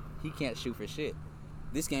 wow, he can't shoot for shit.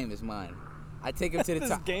 This game is mine. I take him to the this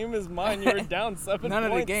top. game is mine. You were down 7 None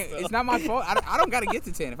points. of the game. So. It's not my fault. I don't gotta get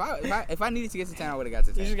to 10. If I needed to get to 10, I would have got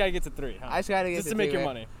to 10. You just gotta get to 3. Huh? I just gotta get just to to make 3, your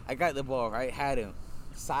right? money. I got the ball right. Had him,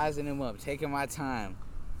 sizing him up, taking my time,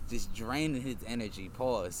 just draining his energy.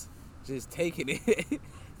 Pause. Just taking it,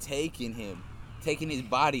 taking his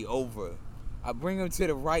body over. I bring him to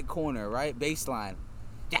the right corner, right baseline.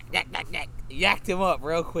 Yacked him up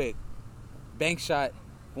real quick. Bank shot,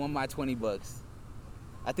 won my $20.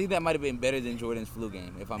 I think that might have been better than Jordan's flu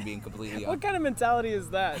game, if I'm being completely honest. What kind of mentality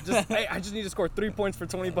is that? Just hey, I just need to score 3 points for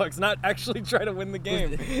 $20, not actually try to win the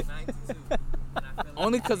game.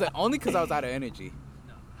 only because I was out of energy.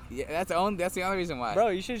 Yeah, that's the only reason why. Bro,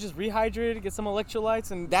 you should have just rehydrated, get some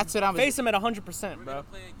electrolytes, and That's what I'm face him at 100%, bro.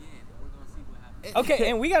 Okay,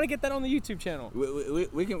 and we gotta get that on the YouTube channel.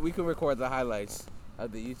 We can record the highlights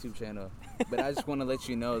of the YouTube channel, but I just want to let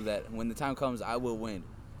you know that when the time comes, I will win.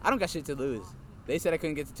 I don't got shit to lose. They said I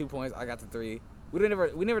couldn't get to 2 points. I got to 3. We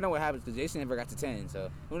never know what happens because Jason never got to 10. So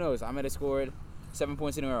who knows? I might have scored 7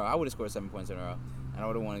 points in a row. I would have scored 7 points in a row, and I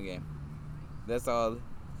would have won a game. That's all.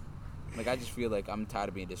 Like, I just feel like I'm tired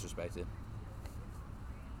of being disrespected.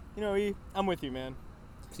 You know, E, I'm with you, man.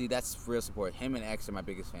 See, that's real support. Him and X are my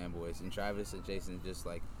biggest fanboys, and Travis and Jason just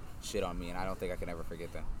like shit on me, and I don't think I can ever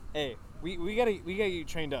forget them. Hey, we gotta get you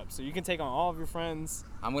trained up so you can take on all of your friends.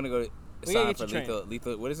 I'm gonna go sign up for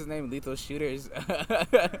lethal. What is his name? Lethal Shooters.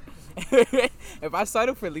 If I sign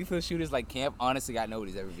up for Lethal Shooters like camp, honestly, I know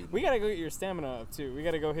nobody's ever beat me. We gotta go get your stamina up too. We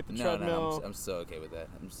gotta go hit the treadmill. No, I'm so okay with that.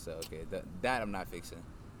 I'm so okay. That I'm not fixing,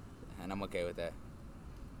 and I'm okay with that.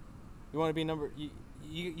 You want to be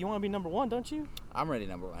you want to be number 1, don't you? I'm ready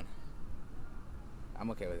number 1. I'm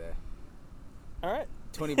okay with that. All right.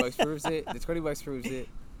 $20 proves it. The $20 proves it.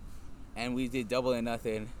 And we did double and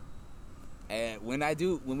nothing. And when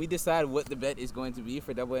we decide what the bet is going to be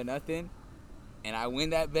for double and nothing, and I win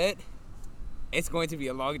that bet, it's going to be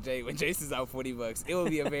a long day when Jason's out $40. It will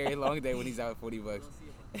be a very long day when he's out $40.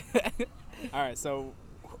 All right. So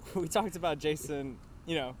we talked about Jason,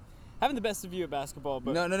 having the best of you at basketball,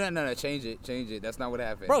 but no, change it. That's not what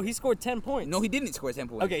happened. Bro, he scored 10 points. No, he didn't score 10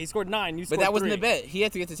 points. Okay, he scored 9. You scored 3. But that wasn't the bet. He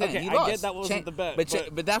had to get to 10. Okay, he lost. I get that wasn't the bet.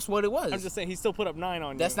 But that's what it was. I'm just saying he still put up 9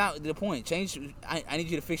 on you. That's not the point. Change. I need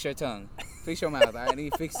you to fix your tongue. Fix your mouth. I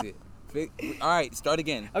need to fix it. All right, start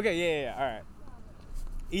again. Okay, yeah. All right.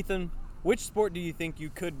 Ethan, which sport do you think you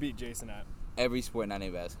could beat Jason at? Every sport not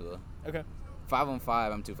in basketball. Okay.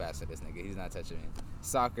 5-on-5, I'm too fast for this nigga. He's not touching me.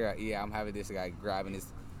 Soccer, yeah, I'm having this guy grabbing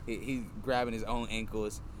he's grabbing his own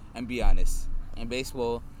ankles. And be honest, in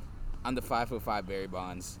baseball, I'm the 5'5" Barry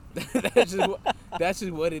Bonds. That's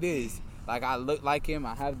just what it is. Like, I look like him.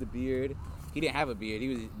 I have the beard. He didn't have a beard. He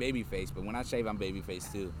was baby face. But when I shave, I'm baby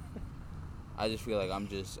face too. I just feel like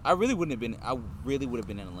I really would have been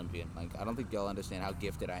an Olympian. Like, I don't think y'all understand how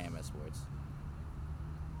gifted I am at sports.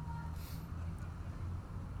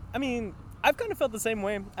 I mean, I've kind of felt the same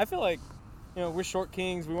way. I feel like, we're short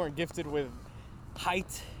kings. We weren't gifted with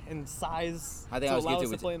height and size I think to I was allow gifted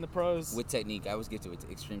us with to play in the pros. With technique. I was gifted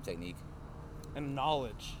with extreme technique. And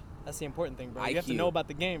knowledge. That's the important thing, bro. IQ. You have to know about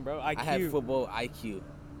the game, bro. IQ. I had football IQ.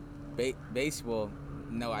 Baseball,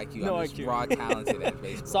 no IQ. No I'm just IQ. raw talented at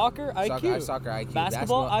baseball. Soccer IQ. Soccer IQ.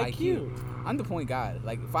 Basketball IQ. I'm the point guard.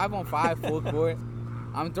 Like 5-on-5 full court.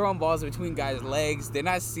 I'm throwing balls between guys' legs. They're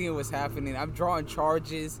not seeing what's happening. I'm drawing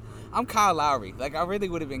charges. I'm Kyle Lowry. Like, I really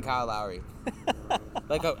would have been Kyle Lowry.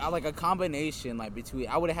 like a combination between.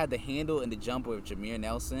 I would have had the handle and the jumper of Jameer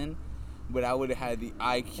Nelson, but I would have had the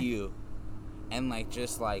IQ and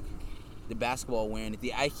the basketball awareness,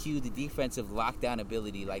 the IQ, the defensive lockdown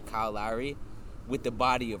ability like Kyle Lowry, with the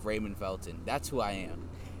body of Raymond Felton. That's who I am.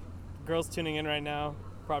 Girls tuning in right now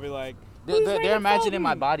probably like. They're imagining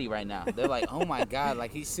my body right now. They're like, oh my god,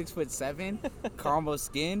 like he's 6'7", caramel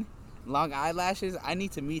skin, long eyelashes. I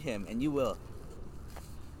need to meet him, and you will.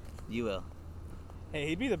 You will. Hey,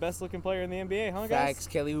 he'd be the best looking player in the NBA, huh, guys? Facts.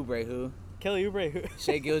 Kelly Oubre, who? Kelly Oubre, who?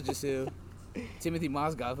 Shai Gilgeous, who? Timothy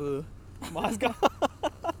Mozgov, who? Mozgov.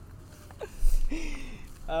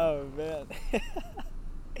 Oh man.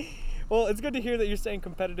 Well, it's good to hear that you're staying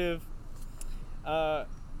competitive.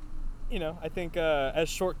 I think as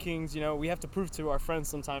short kings, we have to prove to our friends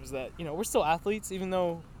sometimes that, we're still athletes, even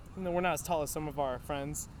though we're not as tall as some of our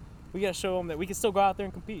friends. We got to show them that we can still go out there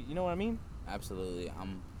and compete. You know what I mean? Absolutely.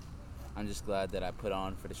 I'm just glad that I put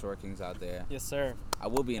on for the short kings out there. Yes, sir. I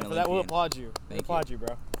will be an Olympian. For that, we'll applaud you. Thank you,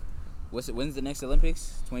 bro. When's the next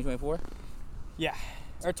Olympics? 2024? Yeah.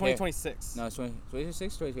 Or 2026. No, it's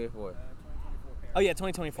 2026, 2024. Oh, yeah,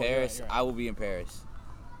 2024. Paris. You're right. I will be in Paris.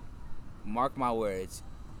 Mark my words.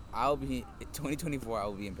 2024, I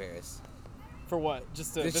will be in Paris. For what?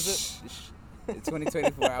 Just to visit?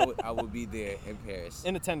 2024, I would be there in Paris.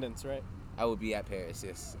 In attendance, right? I would be at Paris,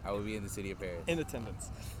 yes. I would be in the city of Paris. In attendance.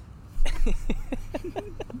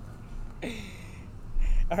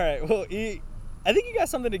 All right, well, I think you got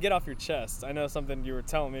something to get off your chest. I know something you were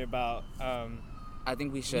telling me about. I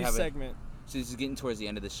think we should new have segment. So this is getting towards the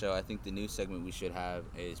end of the show. I think the new segment we should have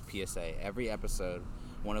is PSA. Every episode,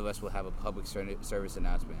 one of us will have a public service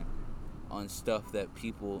announcement on stuff that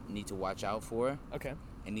people need to watch out for. Okay.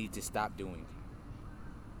 And need to stop doing.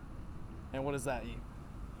 And what does that eat?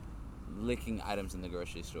 Licking items in the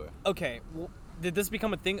grocery store. Okay. Well, did this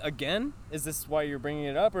become a thing again? Is this why you're bringing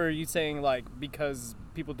it up, or are you saying like because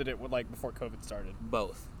people did it like before COVID started?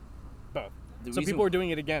 Both. So people are doing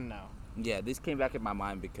it again now. Yeah, this came back in my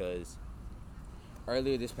mind because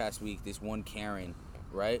earlier this past week, this one Karen,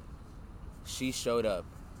 right? She showed up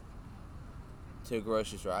to a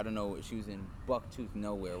grocery store. I don't know. She was in Bucktooth,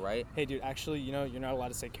 nowhere, right? Hey, dude. Actually, you're not allowed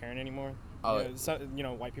to say Karen anymore. Oh,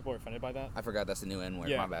 white people are offended by that. I forgot that's the new N word.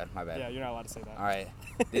 Yeah. My bad. Yeah, you're not allowed to say that. All right.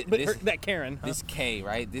 That Karen. Huh? This K,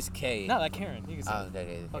 right? This K. No, that Karen. You can say.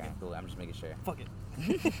 Oh, okay. Cool. I'm just making sure. Fuck it.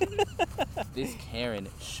 This Karen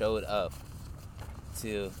showed up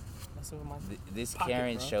to. This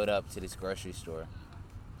Karen showed up to this grocery store,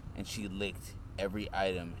 and she licked every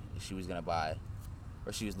item she was gonna buy,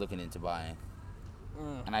 or she was looking into buying.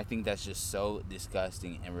 And I think that's just so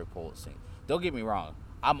disgusting and repulsing. Don't get me wrong.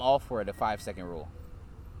 I'm all for the 5-second rule.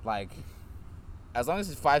 Like, as long as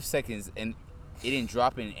it's 5 seconds and it didn't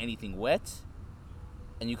drop in anything wet,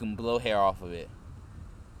 and you can blow hair off of it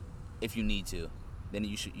if you need to, then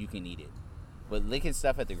you can eat it. But licking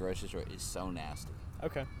stuff at the grocery store is so nasty.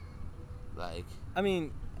 Okay. Like, I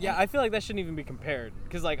mean, yeah, I feel like that shouldn't even be compared.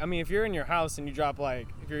 Because, like, I mean, if you're in your house and you drop, like,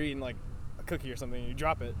 if you're eating, like, a cookie or something and you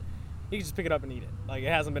drop it, you can just pick it up and eat it. Like, it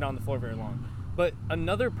hasn't been on the floor very long. But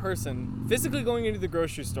another person physically going into the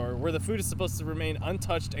grocery store where the food is supposed to remain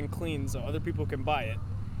untouched and clean so other people can buy it,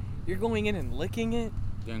 you're going in and licking it?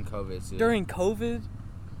 During COVID, too. During COVID?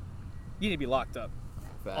 You need to be locked up.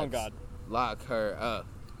 Facts. On God. Lock her up.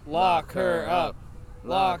 Lock her up.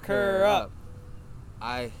 Lock her up.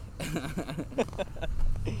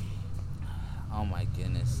 Oh my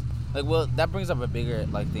goodness. Like, well, that brings up a bigger,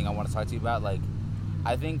 like, thing I want to talk to you about. Like,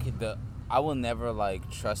 I think I will never, like,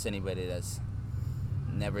 trust anybody that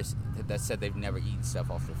said they've never eaten stuff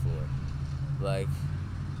off the floor. Like,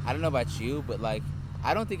 I don't know about you, but, like,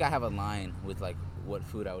 I don't think I have a line with, like, what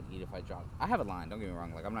food I would eat if I dropped. I have a line, don't get me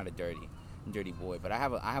wrong. Like, I'm not a dirty boy, but I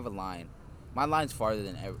have a line. My line's farther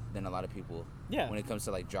than a lot of people. Yeah. When it comes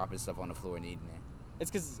to, like, dropping stuff on the floor and eating it. It's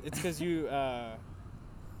because you.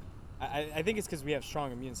 I think it's because we have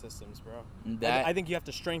strong immune systems, bro. I think you have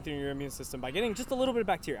to strengthen your immune system by getting just a little bit of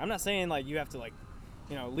bacteria. I'm not saying like you have to like,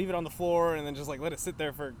 leave it on the floor and then just like let it sit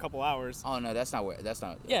there for a couple hours. Oh no, that's not.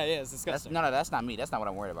 Yeah, it's disgusting. That's not me. That's not what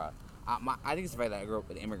I'm worried about. I think it's the fact that I grew up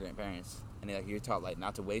with immigrant parents and like you're taught like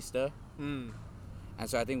not to waste stuff. And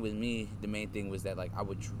so I think with me the main thing was that like I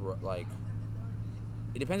would like.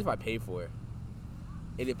 It depends if I pay for it.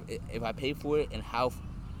 If I pay for it and how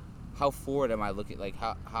forward am I looking, like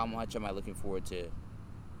how much am I looking forward to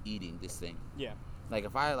eating this thing? Yeah. Like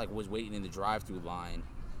if I like was waiting in the drive-through line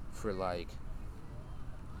for like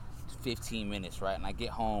 15 minutes, right? And I get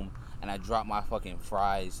home and I drop my fucking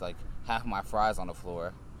fries, like half my fries on the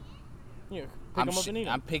floor. Yeah. Pick them up and eat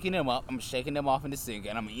them. I'm picking them up, I'm shaking them off in the sink,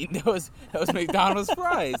 and I'm eating those McDonald's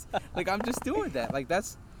fries. Like I'm just doing that. Like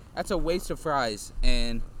that's a waste of fries,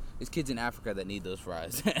 and there's kids in Africa that need those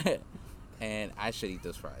fries. And I should eat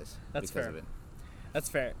those fries. That's because fair. Of it. That's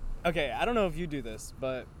fair. Okay, I don't know if you do this,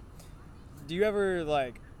 but do you ever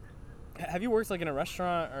like? Have you worked like in a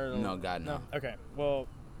restaurant or? No, God, no. Okay, well,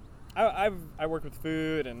 I work with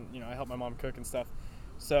food and I help my mom cook and stuff.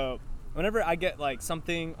 So whenever I get like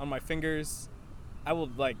something on my fingers, I will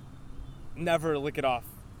like never lick it off,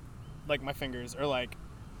 like my fingers or like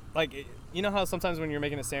you know how sometimes when you're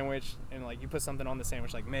making a sandwich and like you put something on the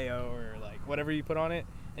sandwich like mayo or like whatever you put on it.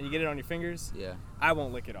 And you get it on your fingers. Yeah. I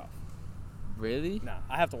won't lick it off. Really? Nah,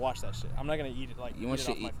 I have to wash that shit. I'm not gonna eat it like. You want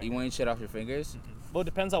shit off your fingers? Mm-hmm. Well, it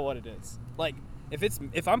depends on what it is. Like,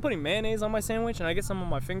 if I'm putting mayonnaise on my sandwich and I get some on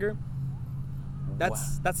my finger,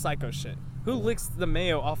 that's psycho shit. Who licks the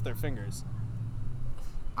mayo off their fingers?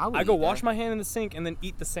 I go wash my hand in the sink and then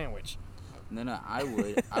eat the sandwich. No, I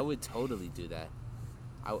would. I would totally do that.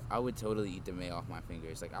 I would totally eat the mayo off my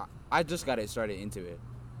fingers. Like I just got started into it.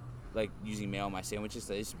 Like using mayo on my sandwiches.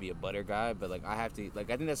 So I used to be a butter guy, but like I have to like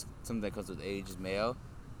I think that's something that comes with age is mayo.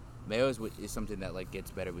 Mayo is something that like gets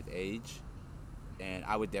better with age, and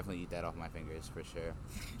I would definitely eat that off my fingers for sure.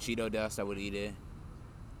 Cheeto dust, I would eat it.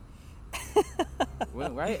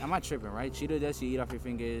 Well, right? I'm not tripping, right? Cheeto dust, you eat off your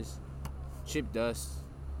fingers. chip dust,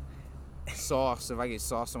 sauce. If I get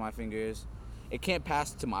sauce on my fingers, it can't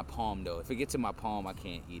pass to my palm though. If it gets to my palm, I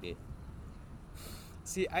can't eat it.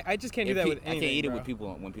 See, I just can't do that with anything. I can't eat bro. it with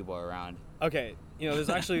people when people are around. Okay, you know,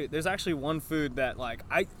 there's actually one food that like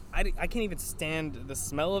I can't even stand the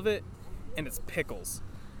smell of it, and it's pickles.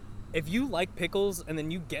 If you like pickles and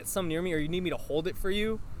then you get some near me or you need me to hold it for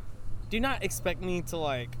you, do not expect me to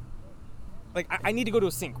like I need to go to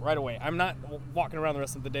a sink right away. I'm not walking around the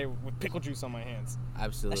rest of the day with pickle juice on my hands.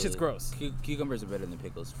 Absolutely. That shit's gross. Cucumbers are better than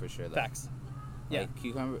pickles for sure. Though. Facts. Like,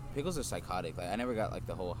 pickles are psychotic. Like I never got like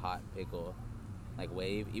the whole hot pickle like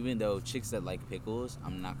wave. Even though chicks that like pickles,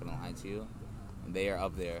 I'm not gonna lie to you, they are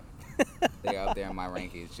up there. They are up there in my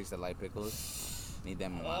rankings. Chicks that like pickles, need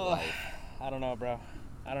them in my life. I don't know, bro.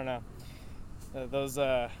 I don't know. Those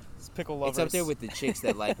pickle lovers. It's up there with the chicks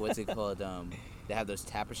that like what's it called? They have those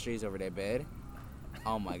tapestries over their bed.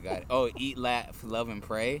 Oh my god. Oh, eat, laugh, love, and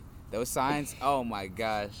pray. Those signs. Oh my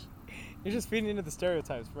gosh. You're just feeding into the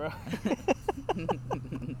stereotypes, bro.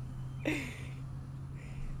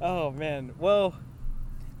 Oh man. Well,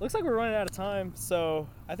 looks like we're running out of time, so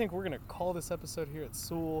I think we're gonna call this episode here at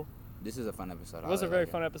Sewell. This is a fun episode. It was a very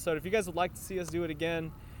fun episode. If you guys would like to see us do it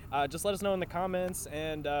again, just let us know in the comments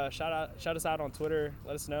and shout us out on Twitter.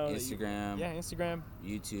 Let us know. Instagram. Instagram.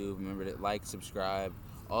 YouTube. Remember to like, subscribe.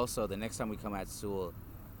 Also, the next time we come at Sewell,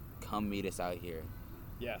 come meet us out here.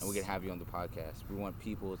 Yes. And we can have you on the podcast. We want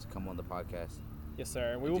people to come on the podcast. Yes,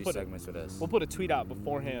 sir. And we will put segments with us. We'll put a tweet out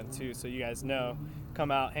beforehand too, so you guys know.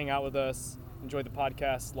 Come out, hang out with us, enjoy the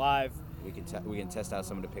podcast live. We can test out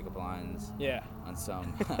some of the pickup lines. Yeah. On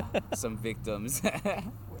some some victims.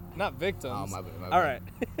 Not victims. Oh, my bad. All right.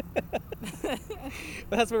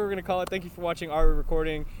 But that's what we're gonna call it. Thank you for watching our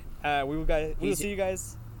recording. We will see you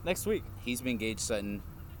guys next week. He's been Gage Sutton.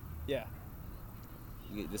 Yeah.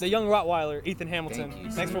 The young Rottweiler, Ethan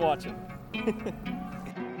Hamilton. Thanks for watching.